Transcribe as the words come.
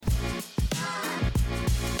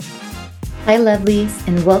Hi, lovelies,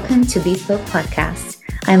 and welcome to Bespoke Podcast.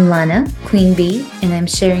 I'm Lana, Queen Bee, and I'm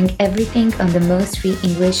sharing everything on the most free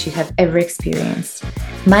English you have ever experienced.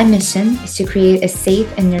 My mission is to create a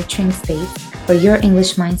safe and nurturing space for your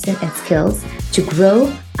English mindset and skills to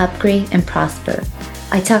grow, upgrade, and prosper.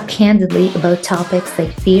 I talk candidly about topics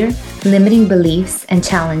like fear, limiting beliefs, and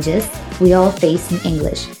challenges we all face in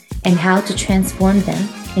English, and how to transform them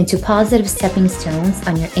into positive stepping stones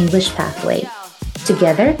on your English pathway.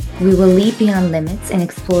 Together, we will leap beyond limits and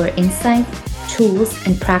explore insights, tools,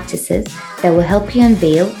 and practices that will help you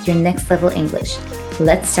unveil your next level English.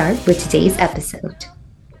 Let's start with today's episode.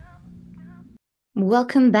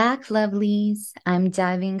 Welcome back, lovelies. I'm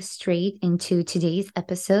diving straight into today's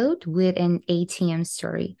episode with an ATM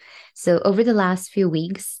story. So, over the last few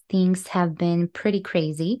weeks, things have been pretty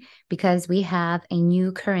crazy because we have a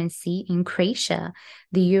new currency in Croatia.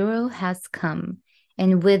 The euro has come.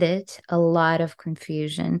 And with it, a lot of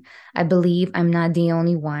confusion. I believe I'm not the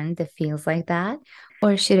only one that feels like that.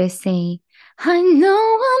 Or should I say, I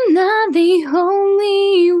know I'm not the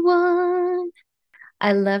only one.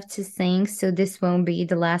 I love to sing, so this won't be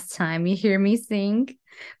the last time you hear me sing.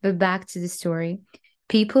 But back to the story.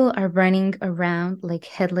 People are running around like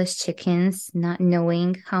headless chickens, not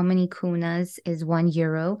knowing how many kunas is 1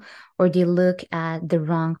 euro, or they look at the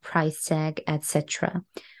wrong price tag, etc.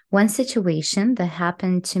 One situation that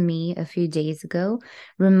happened to me a few days ago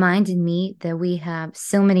reminded me that we have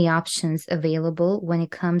so many options available when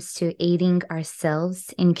it comes to aiding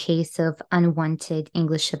ourselves in case of unwanted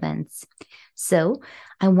English events. So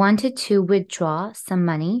I wanted to withdraw some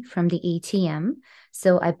money from the ATM.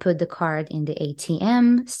 So I put the card in the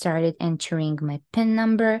ATM, started entering my PIN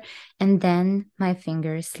number, and then my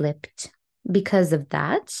finger slipped. Because of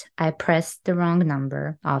that, I pressed the wrong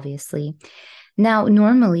number, obviously. Now,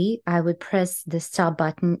 normally I would press the stop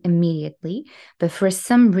button immediately, but for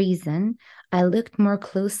some reason, I looked more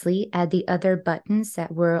closely at the other buttons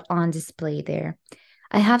that were on display there.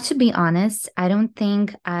 I have to be honest, I don't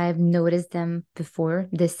think I've noticed them before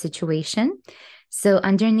this situation. So,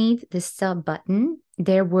 underneath the stop button,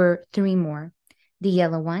 there were three more: the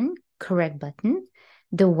yellow one, correct button,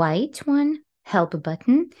 the white one, help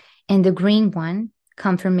button, and the green one,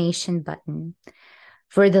 confirmation button.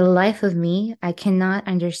 For the life of me, I cannot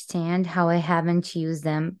understand how I haven't used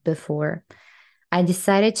them before. I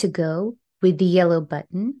decided to go with the yellow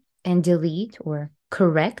button and delete or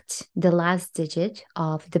correct the last digit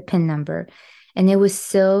of the PIN number. And it was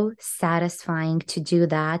so satisfying to do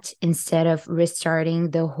that instead of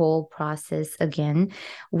restarting the whole process again,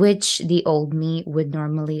 which the old me would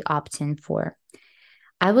normally opt in for.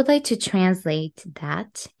 I would like to translate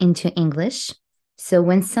that into English. So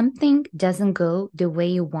when something doesn't go the way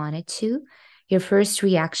you want it to, your first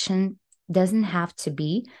reaction doesn't have to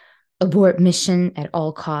be abort mission at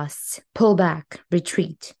all costs, pull back,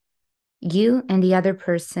 retreat. You and the other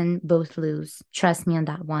person both lose. Trust me on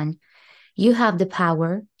that one. You have the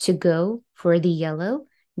power to go for the yellow,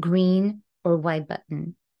 green, or white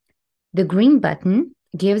button. The green button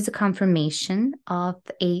gives a confirmation of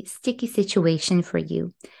a sticky situation for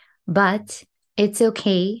you, but it's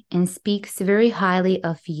okay and speaks very highly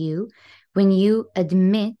of you when you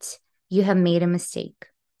admit you have made a mistake.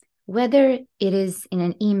 Whether it is in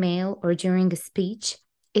an email or during a speech,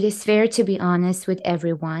 it is fair to be honest with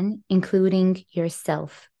everyone, including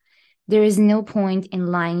yourself. There is no point in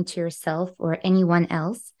lying to yourself or anyone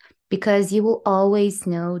else because you will always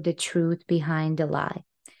know the truth behind the lie.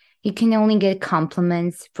 You can only get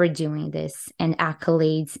compliments for doing this and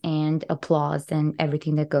accolades and applause and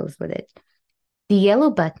everything that goes with it. The yellow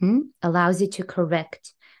button allows you to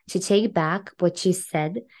correct, to take back what you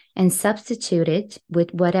said and substitute it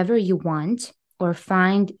with whatever you want or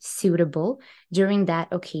find suitable during that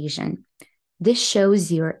occasion. This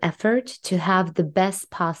shows your effort to have the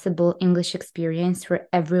best possible English experience for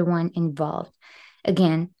everyone involved.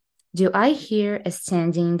 Again, do I hear a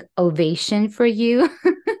standing ovation for you?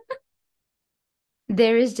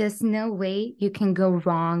 There is just no way you can go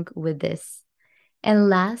wrong with this. And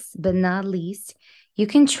last but not least, you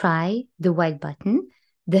can try the white button,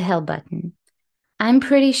 the help button. I'm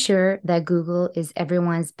pretty sure that Google is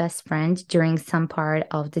everyone's best friend during some part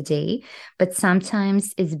of the day, but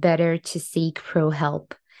sometimes it's better to seek pro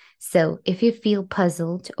help. So if you feel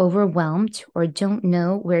puzzled, overwhelmed, or don't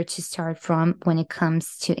know where to start from when it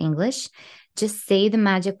comes to English, just say the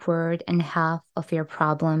magic word and half of your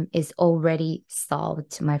problem is already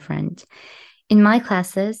solved, my friend. In my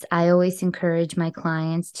classes, I always encourage my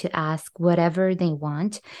clients to ask whatever they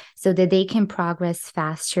want so that they can progress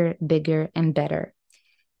faster, bigger, and better.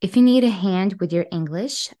 If you need a hand with your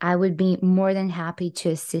English, I would be more than happy to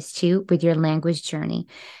assist you with your language journey.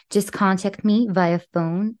 Just contact me via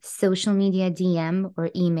phone, social media DM, or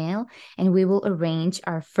email, and we will arrange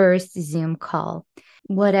our first Zoom call.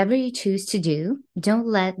 Whatever you choose to do, don't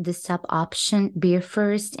let the stop option be your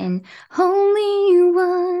first and only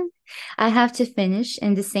one. I have to finish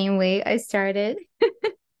in the same way I started.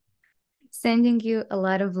 Sending you a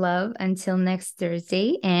lot of love until next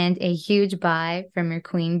Thursday and a huge bye from your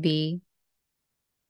queen bee.